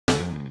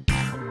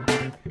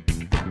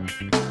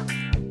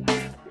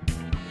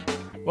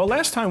Well,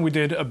 last time we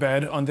did a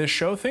bed on this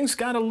show, things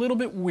got a little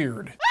bit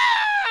weird.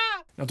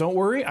 Now don't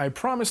worry, I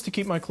promise to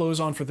keep my clothes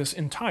on for this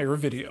entire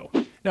video.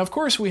 Now of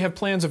course we have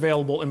plans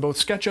available in both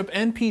SketchUp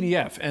and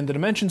PDF, and the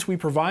dimensions we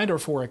provide are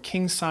for a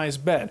king-size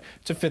bed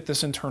to fit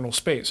this internal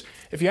space.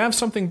 If you have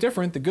something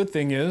different, the good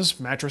thing is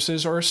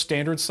mattresses are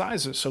standard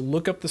sizes, so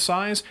look up the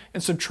size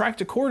and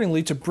subtract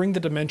accordingly to bring the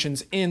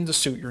dimensions in to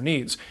suit your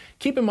needs.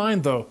 Keep in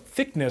mind though,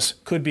 thickness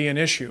could be an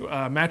issue.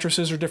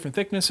 Mattresses are different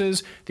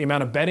thicknesses, the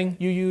amount of bedding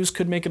you use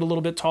could make it a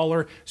little bit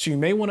taller, so you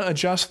may want to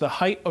adjust the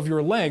height of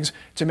your legs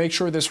to make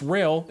sure this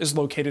rail is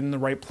located in the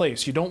right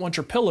place. You don't want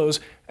your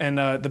pillows and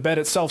the bed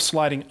itself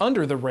sliding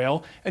under the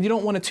rail, and you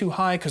don't want it too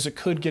high because it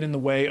could get in the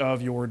way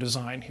of your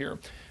design here.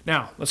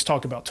 Now, let's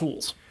talk about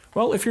tools.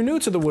 Well, if you're new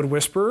to the Wood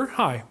Whisperer,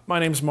 hi, my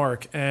name's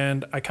Mark,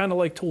 and I kind of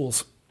like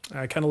tools.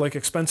 I kind of like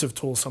expensive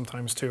tools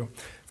sometimes too.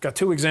 I've got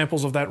two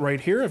examples of that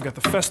right here. I've got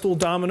the Festool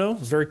Domino, a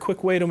very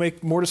quick way to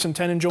make mortise and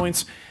tenon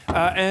joints,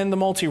 and the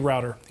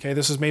Multi-Router. Okay,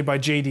 this is made by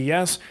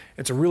JDS.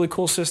 It's a really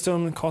cool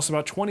system. It costs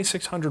about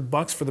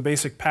 $2,600 for the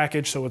basic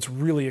package, so it's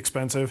really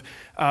expensive,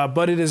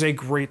 but it is a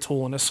great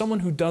tool. And as someone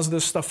who does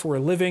this stuff for a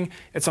living,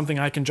 it's something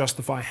I can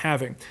justify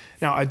having.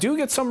 Now, I do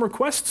get some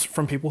requests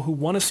from people who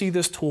want to see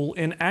this tool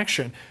in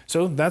action,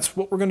 so that's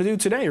what we're going to do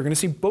today. You're going to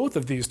see both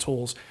of these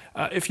tools.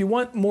 If you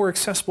want more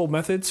accessible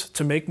methods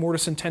to make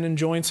mortise and tenon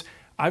joints,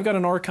 I've got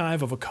an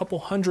archive of a couple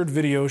hundred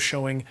videos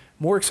showing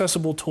more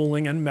accessible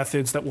tooling and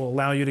methods that will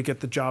allow you to get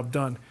the job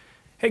done.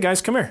 Hey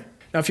guys, come here.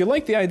 Now if you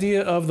like the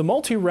idea of the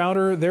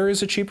multi-router, there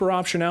is a cheaper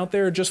option out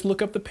there. Just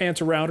look up the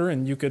Panta router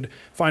and you could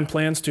find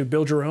plans to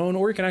build your own,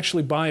 or you can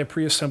actually buy a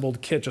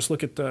pre-assembled kit. Just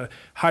look at the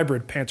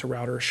hybrid Panta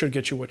router. It should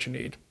get you what you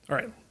need. All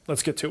right,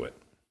 let's get to it.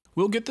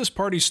 We'll get this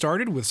party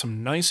started with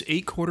some nice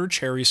 8/4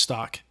 cherry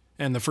stock.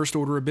 And the first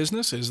order of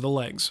business is the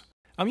legs.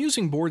 I'm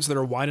using boards that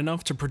are wide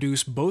enough to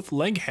produce both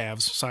leg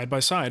halves side by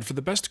side for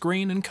the best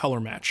grain and color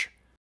match.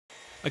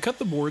 I cut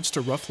the boards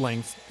to rough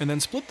length and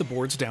then split the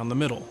boards down the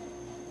middle.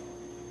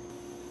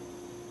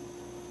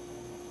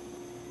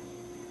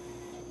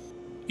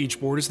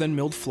 Each board is then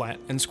milled flat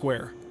and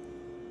square.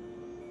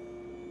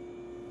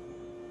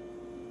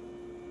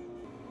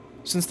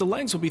 Since the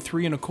legs will be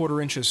 3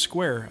 1/4 inches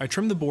square, I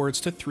trim the boards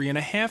to 3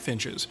 1/2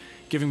 inches,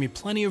 giving me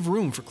plenty of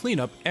room for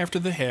cleanup after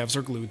the halves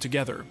are glued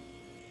together.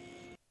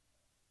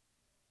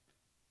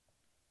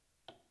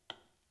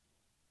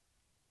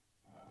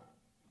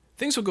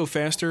 Things will go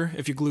faster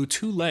if you glue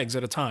 2 legs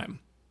at a time.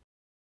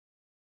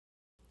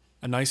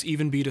 A nice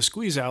even bead of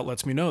squeeze out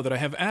lets me know that I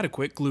have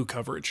adequate glue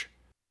coverage.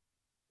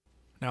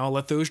 Now I'll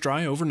let those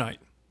dry overnight.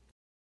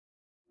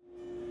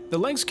 The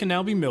legs can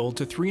now be milled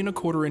to 3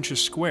 1/4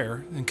 inches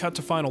square and cut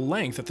to final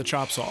length at the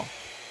chop saw.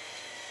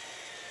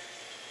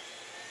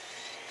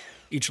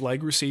 Each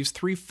leg receives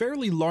 3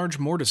 fairly large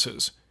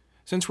mortises.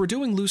 Since we're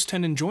doing loose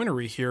tenon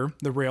joinery here,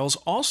 the rails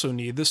also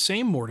need the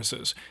same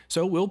mortises,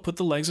 so we'll put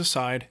the legs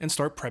aside and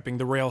start prepping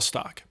the rail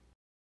stock.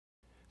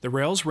 The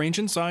rails range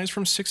in size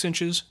from 6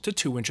 inches to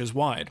 2 inches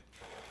wide.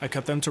 I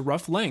cut them to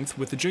rough length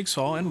with the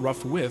jigsaw and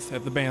rough width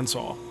at the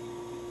bandsaw.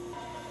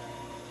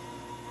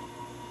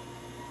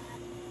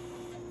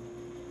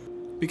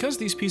 Because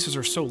these pieces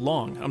are so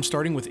long, I'm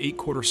starting with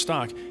 8/4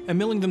 stock and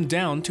milling them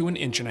down to 1.5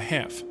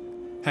 inches.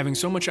 Having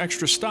so much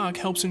extra stock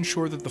helps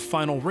ensure that the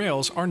final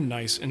rails are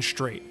nice and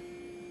straight.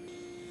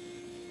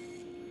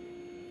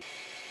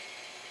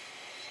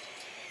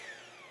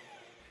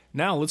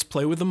 Now let's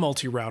play with the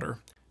multi-router.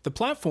 The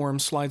platform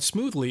slides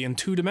smoothly in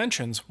 2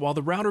 dimensions while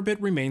the router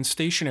bit remains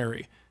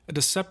stationary, a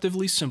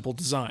deceptively simple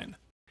design.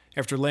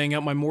 After laying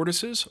out my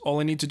mortises, all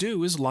I need to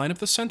do is line up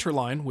the center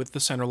line with the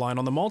center line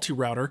on the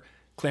multi-router,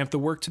 clamp the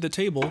work to the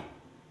table,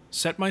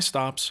 set my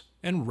stops,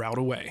 and route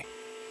away.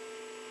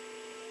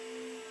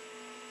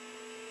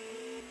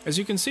 As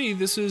you can see,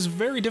 this is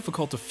very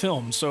difficult to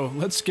film, so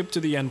let's skip to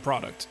the end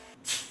product.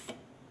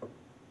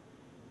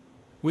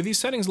 With these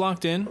settings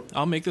locked in,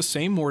 I'll make the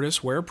same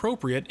mortise where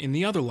appropriate in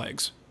the other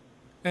legs.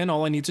 And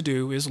all I need to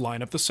do is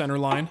line up the center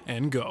line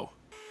and go.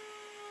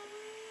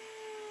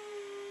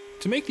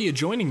 To make the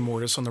adjoining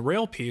mortise on the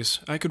rail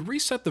piece, I could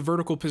reset the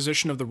vertical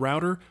position of the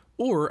router,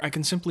 or I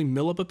can simply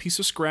mill up a piece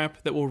of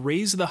scrap that will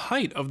raise the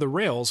height of the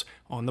rails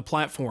on the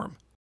platform.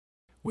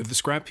 With the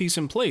scrap piece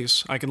in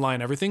place, I can line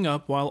everything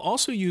up while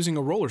also using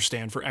a roller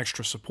stand for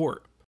extra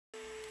support.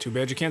 Too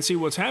bad you can't see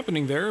what's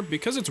happening there,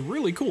 because it's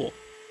really cool.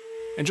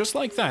 And just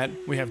like that,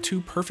 we have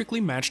 2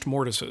 perfectly matched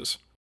mortises.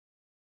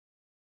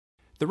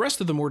 The rest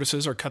of the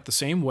mortises are cut the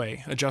same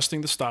way, adjusting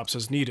the stops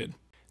as needed.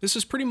 This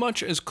is pretty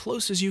much as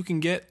close as you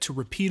can get to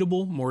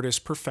repeatable mortise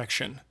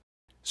perfection.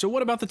 So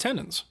what about the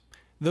tenons?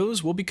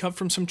 Those will be cut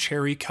from some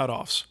cherry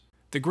cutoffs.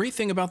 The great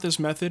thing about this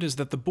method is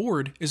that the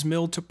board is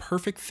milled to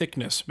perfect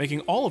thickness,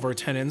 making all of our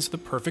tenons the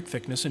perfect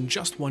thickness in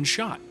just one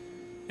shot.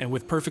 And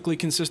with perfectly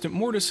consistent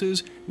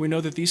mortises, we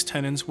know that these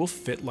tenons will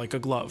fit like a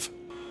glove.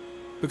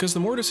 Because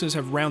the mortises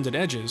have rounded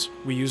edges,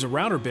 we use a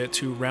router bit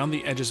to round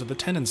the edges of the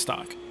tenon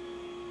stock.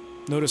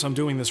 Notice I'm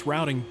doing this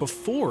routing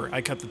before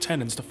I cut the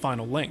tenons to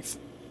final length.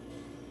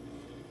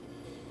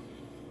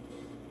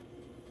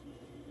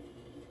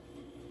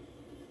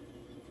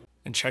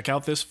 And check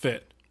out this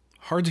fit.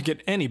 Hard to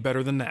get any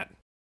better than that.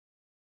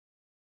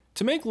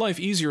 To make life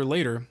easier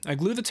later, I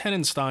glue the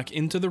tenon stock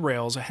into the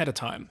rails ahead of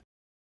time.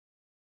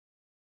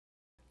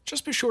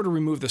 Just be sure to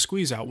remove the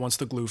squeeze out once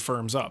the glue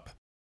firms up.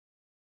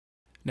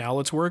 Now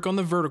let's work on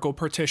the vertical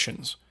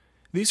partitions.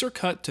 These are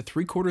cut to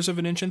 3/4 of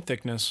an inch in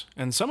thickness,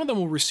 and some of them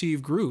will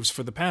receive grooves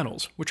for the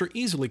panels, which are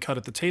easily cut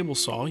at the table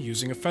saw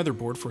using a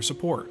featherboard for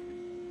support.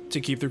 To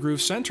keep the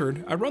groove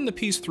centered, I run the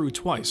piece through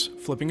twice,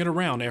 flipping it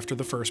around after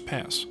the first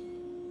pass.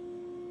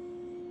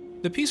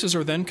 The pieces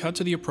are then cut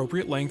to the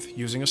appropriate length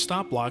using a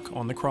stop block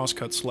on the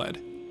crosscut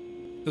sled.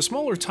 The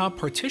smaller top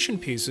partition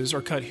pieces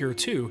are cut here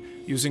too,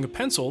 using a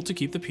pencil to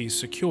keep the piece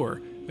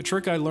secure, a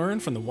trick I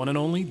learned from the one and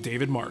only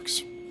David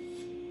Marks.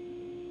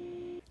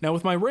 Now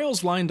with my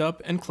rails lined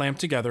up and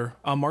clamped together,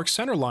 I'll mark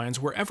center lines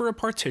wherever a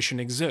partition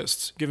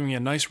exists, giving me a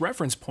nice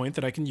reference point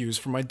that I can use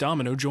for my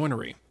domino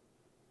joinery.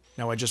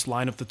 Now I just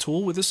line up the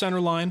tool with the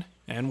center line,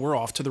 and we're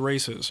off to the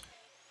races.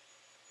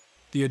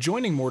 The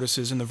adjoining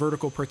mortises in the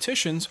vertical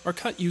partitions are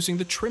cut using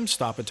the trim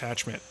stop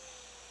attachment.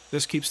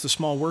 This keeps the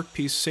small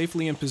workpiece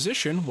safely in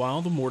position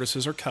while the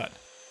mortises are cut.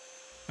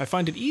 I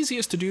find it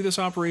easiest to do this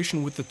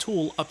operation with the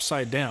tool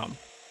upside down.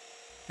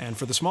 And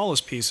for the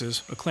smallest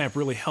pieces, a clamp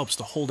really helps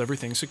to hold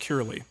everything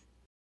securely.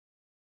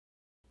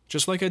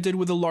 Just like I did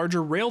with the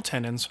larger rail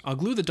tenons, I'll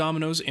glue the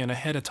dominoes in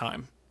ahead of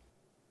time.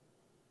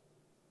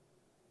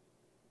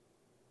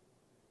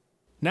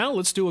 Now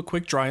let's do a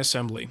quick dry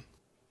assembly.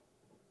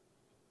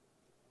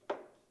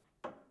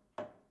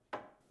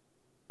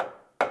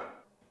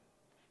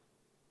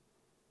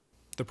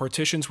 The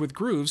partitions with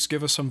grooves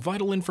give us some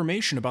vital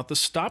information about the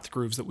stopped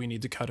grooves that we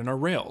need to cut in our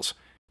rails,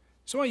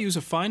 so I use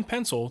a fine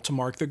pencil to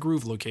mark the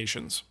groove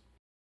locations.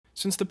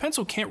 Since the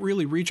pencil can't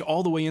really reach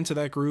all the way into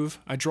that groove,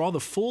 I draw the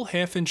full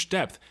 1/2 inch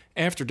depth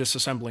after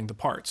disassembling the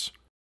parts.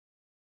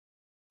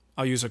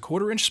 I'll use a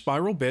 1/4 inch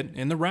spiral bit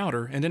in the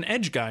router and an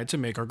edge guide to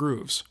make our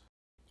grooves.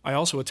 I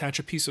also attach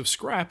a piece of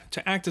scrap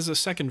to act as a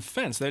second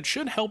fence that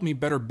should help me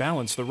better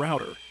balance the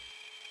router.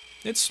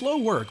 It's slow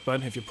work,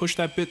 but if you push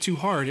that bit too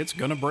hard, it's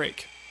gonna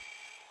break.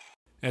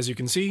 As you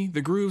can see,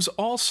 the grooves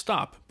all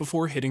stop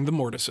before hitting the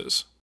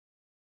mortises.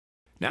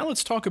 Now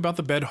let's talk about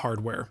the bed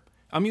hardware.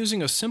 I'm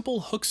using a simple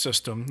hook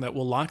system that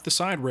will lock the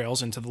side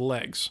rails into the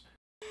legs.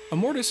 A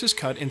mortise is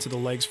cut into the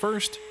legs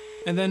first,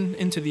 and then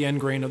into the end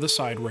grain of the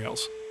side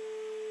rails.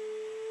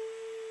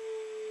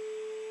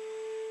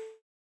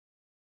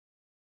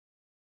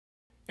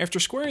 After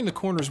squaring the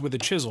corners with a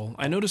chisel,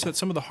 I noticed that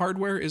some of the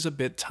hardware is a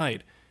bit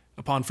tight.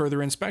 Upon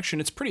further inspection,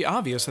 it's pretty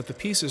obvious that the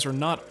pieces are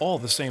not all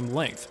the same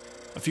length.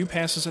 A few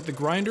passes at the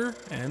grinder,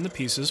 and the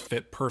pieces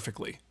fit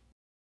perfectly.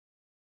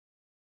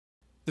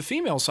 The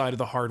female side of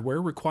the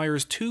hardware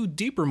requires 2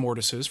 deeper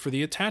mortises for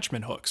the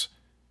attachment hooks.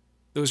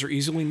 Those are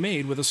easily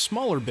made with a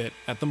smaller bit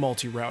at the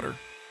Multi-Router.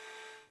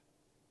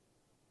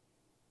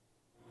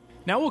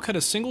 Now we'll cut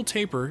a single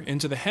taper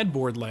into the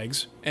headboard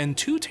legs and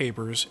 2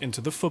 tapers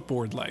into the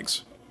footboard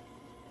legs.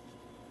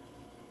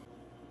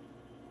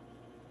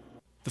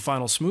 The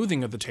final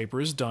smoothing of the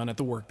taper is done at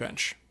the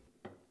workbench.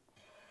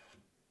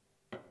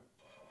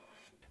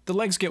 The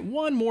legs get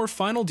one more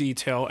final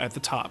detail at the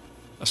top,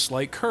 a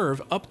slight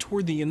curve up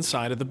toward the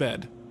inside of the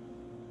bed.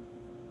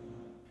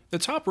 The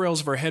top rails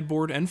of our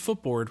headboard and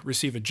footboard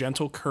receive a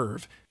gentle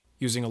curve.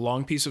 Using a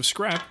long piece of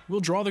scrap, we'll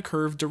draw the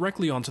curve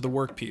directly onto the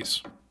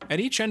workpiece.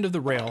 At each end of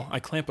the rail, I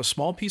clamp a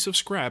small piece of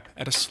scrap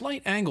at a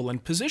slight angle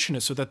and position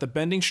it so that the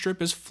bending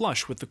strip is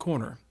flush with the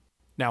corner.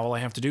 Now all I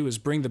have to do is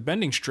bring the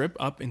bending strip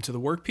up into the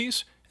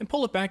workpiece and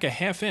pull it back a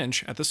 1/2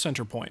 inch at the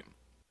center point.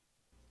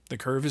 The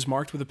curve is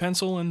marked with a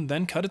pencil and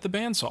then cut at the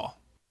bandsaw.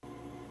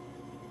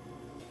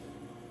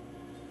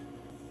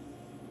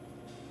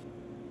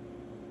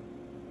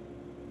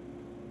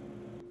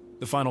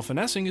 The final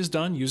finessing is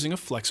done using a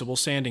flexible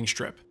sanding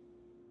strip.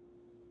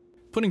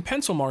 Putting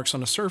pencil marks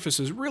on a surface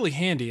is really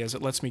handy as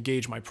it lets me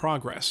gauge my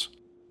progress.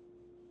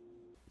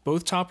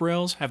 Both top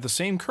rails have the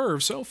same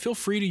curve, so feel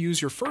free to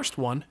use your first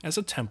one as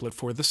a template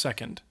for the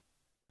second.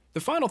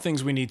 The final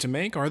things we need to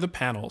make are the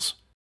panels.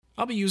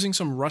 I'll be using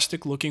some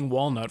rustic-looking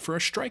walnut for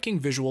a striking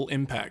visual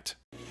impact.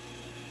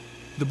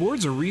 The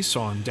boards are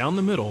resawn down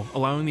the middle,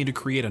 allowing me to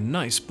create a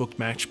nice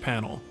book-matched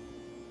panel.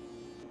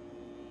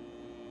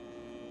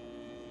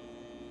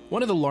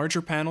 One of the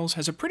larger panels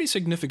has a pretty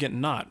significant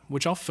knot,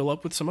 which I'll fill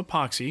up with some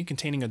epoxy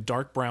containing a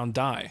dark brown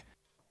dye.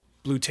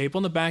 Blue tape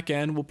on the back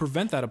end will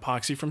prevent that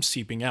epoxy from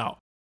seeping out.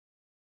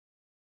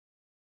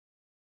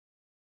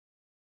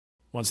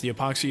 Once the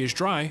epoxy is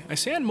dry, I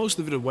sand most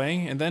of it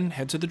away and then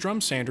head to the drum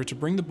sander to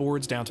bring the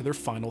boards down to their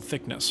final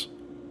thickness.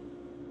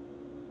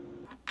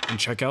 And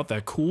check out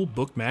that cool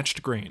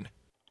book-matched grain.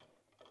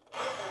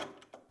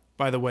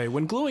 By the way,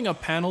 when gluing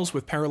up panels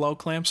with parallel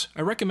clamps,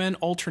 I recommend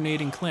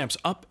alternating clamps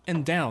up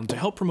and down to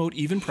help promote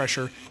even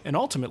pressure and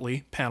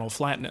ultimately panel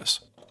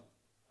flatness.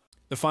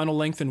 The final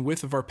length and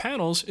width of our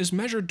panels is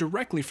measured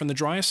directly from the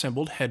dry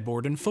assembled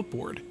headboard and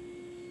footboard.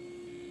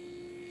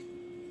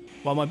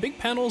 While my big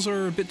panels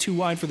are a bit too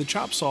wide for the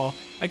chop saw,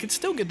 I could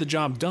still get the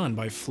job done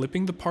by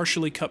flipping the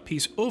partially cut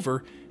piece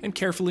over and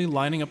carefully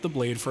lining up the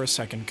blade for a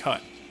second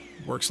cut.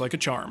 works like a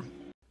charm.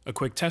 A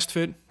quick test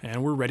fit,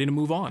 and we're ready to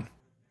move on.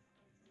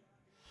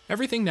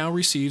 Everything now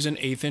receives an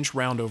 1/8 inch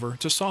roundover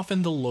to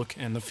soften the look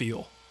and the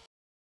feel.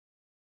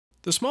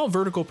 The small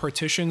vertical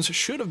partitions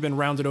should have been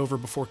rounded over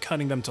before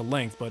cutting them to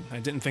length, but I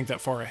didn't think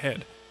that far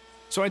ahead.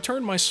 So I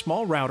turned my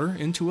small router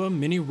into a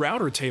mini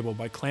router table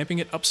by clamping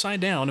it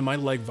upside down in my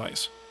leg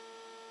vise.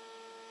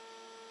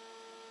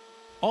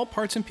 All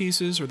parts and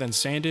pieces are then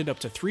sanded up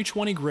to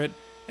 320 grit,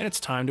 and it's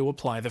time to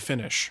apply the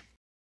finish.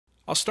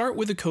 I'll start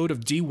with a coat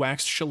of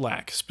de-waxed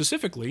shellac,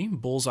 specifically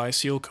Bullseye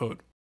Seal Coat.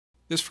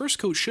 This first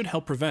coat should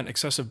help prevent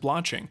excessive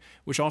blotching,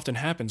 which often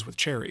happens with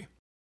cherry.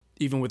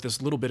 Even with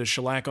this little bit of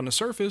shellac on the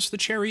surface, the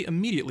cherry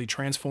immediately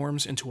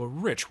transforms into a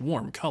rich,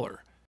 warm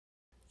color.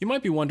 You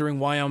might be wondering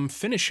why I'm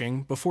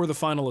finishing before the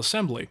final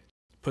assembly.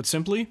 Put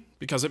simply,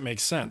 because it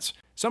makes sense.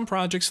 Some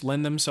projects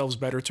lend themselves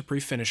better to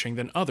pre-finishing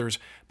than others,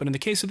 but in the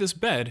case of this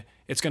bed,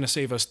 it's going to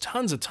save us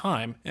tons of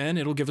time, and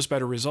it'll give us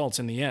better results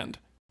in the end.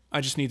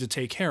 I just need to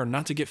take care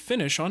not to get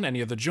finish on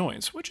any of the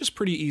joints, which is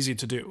pretty easy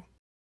to do.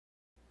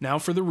 Now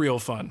for the real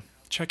fun.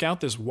 Check out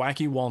this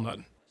wacky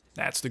walnut.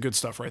 That's the good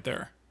stuff right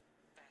there.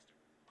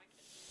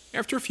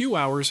 After a few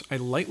hours, I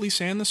lightly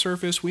sand the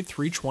surface with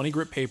 320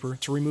 grit paper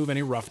to remove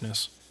any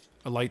roughness.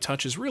 A light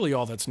touch is really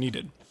all that's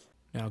needed.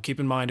 Now keep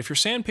in mind, if your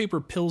sandpaper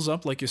pills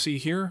up like you see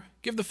here,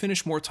 give the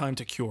finish more time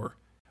to cure.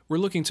 We're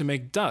looking to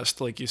make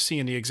dust like you see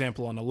in the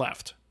example on the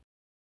left.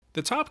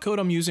 The top coat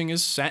I'm using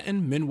is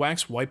Satin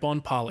Minwax Wipe-On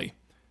Poly.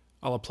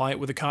 I'll apply it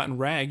with a cotton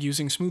rag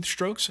using smooth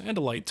strokes and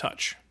a light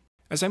touch.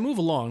 As I move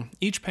along,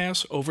 each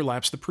pass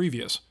overlaps the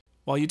previous.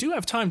 While you do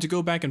have time to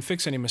go back and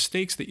fix any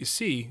mistakes that you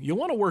see, you'll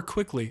want to work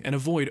quickly and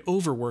avoid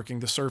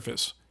overworking the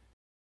surface.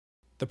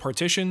 The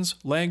partitions,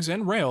 legs,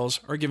 and rails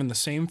are given the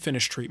same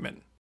finish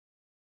treatment.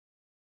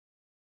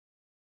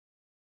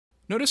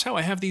 Notice how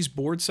I have these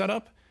boards set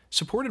up?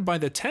 Supported by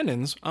the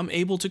tenons, I'm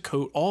able to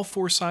coat all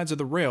 4 sides of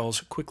the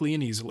rails quickly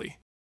and easily.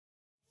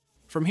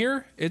 From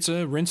here, it's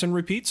a rinse and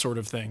repeat sort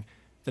of thing.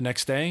 The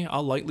next day,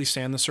 I'll lightly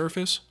sand the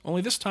surface,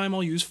 only this time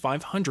I'll use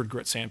 500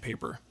 grit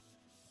sandpaper.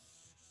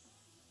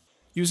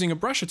 Using a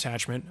brush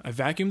attachment, I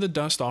vacuum the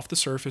dust off the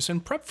surface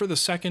and prep for the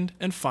second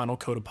and final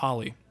coat of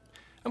poly.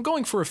 I'm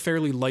going for a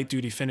fairly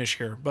light-duty finish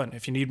here, but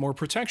if you need more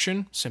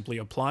protection, simply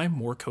apply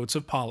more coats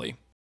of poly.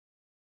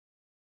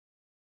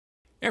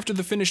 After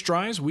the finish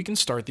dries, we can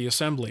start the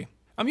assembly.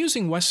 I'm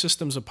using West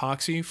Systems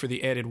epoxy for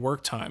the added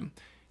work time.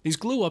 These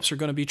glue-ups are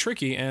going to be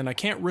tricky, and I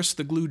can't risk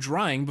the glue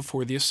drying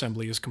before the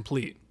assembly is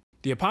complete.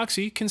 The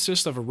epoxy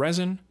consists of a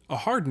resin, a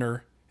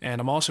hardener, and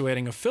I'm also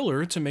adding a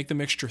filler to make the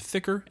mixture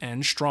thicker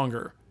and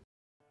stronger.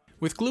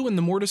 With glue in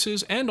the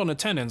mortises and on the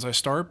tenons, I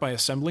start by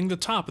assembling the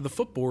top of the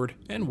footboard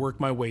and work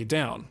my way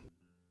down.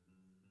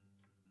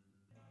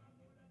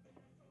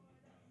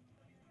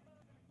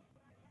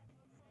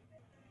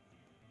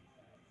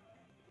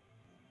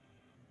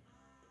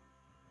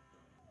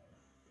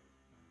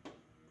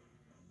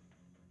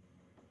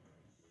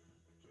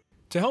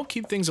 To help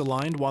keep things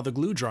aligned while the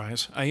glue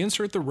dries, I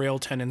insert the rail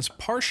tenons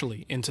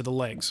partially into the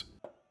legs.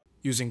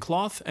 Using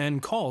cloth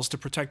and cawls to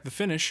protect the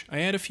finish,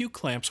 I add a few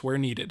clamps where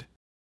needed.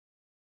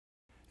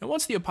 And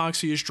once the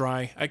epoxy is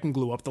dry, I can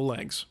glue up the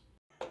legs.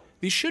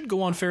 These should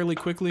go on fairly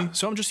quickly,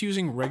 so I'm just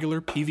using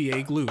regular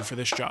PVA glue for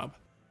this job.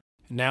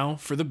 Now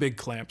for the big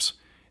clamps.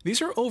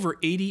 These are over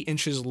 80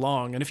 inches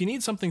long, and if you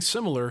need something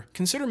similar,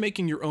 consider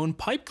making your own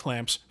pipe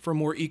clamps for a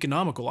more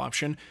economical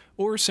option,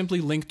 or simply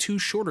link 2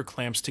 shorter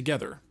clamps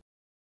together.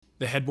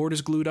 The headboard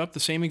is glued up the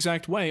same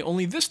exact way,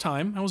 only this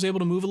time I was able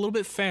to move a little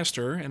bit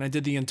faster and I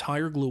did the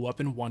entire glue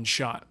up in one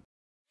shot.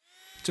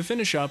 To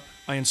finish up,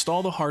 I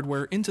install the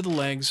hardware into the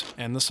legs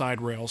and the side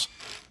rails,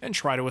 and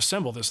try to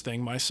assemble this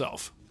thing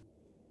myself.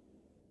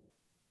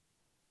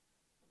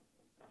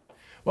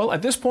 Well,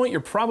 at this point,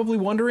 you're probably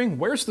wondering,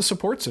 where's the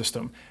support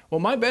system? Well,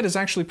 my bed is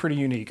actually pretty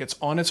unique. It's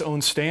on its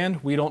own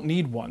stand. We don't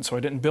need one, so I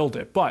didn't build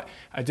it. But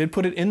I did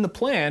put it in the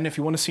plan if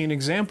you want to see an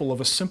example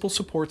of a simple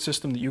support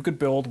system that you could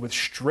build with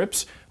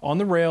strips on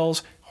the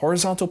rails,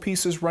 horizontal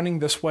pieces running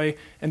this way,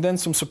 and then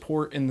some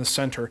support in the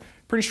center.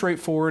 Pretty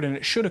straightforward, and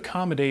it should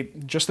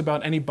accommodate just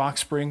about any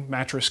box spring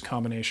mattress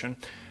combination.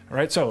 All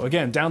right, so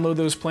again, download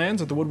those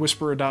plans at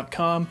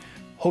thewoodwhisperer.com.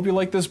 Hope you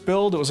like this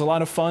build. It was a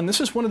lot of fun. This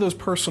is one of those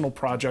personal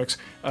projects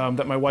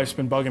that my wife's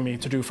been bugging me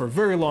to do for a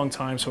very long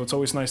time, so it's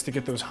always nice to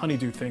get those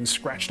honeydew things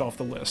scratched off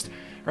the list.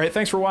 All right,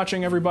 thanks for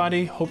watching,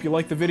 everybody. Hope you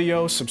liked the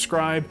video.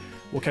 Subscribe.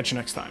 We'll catch you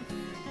next time.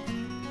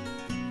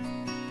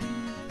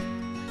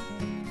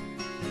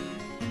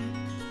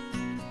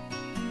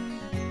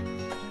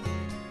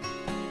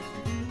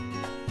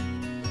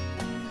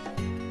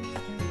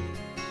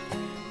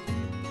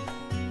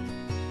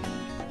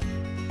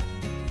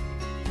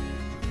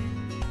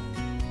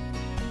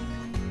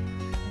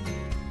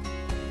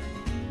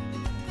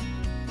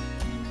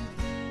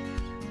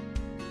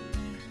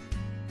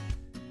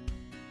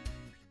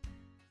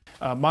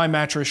 My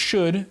mattress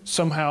should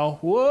somehow,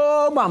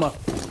 whoa mama,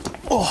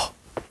 oh,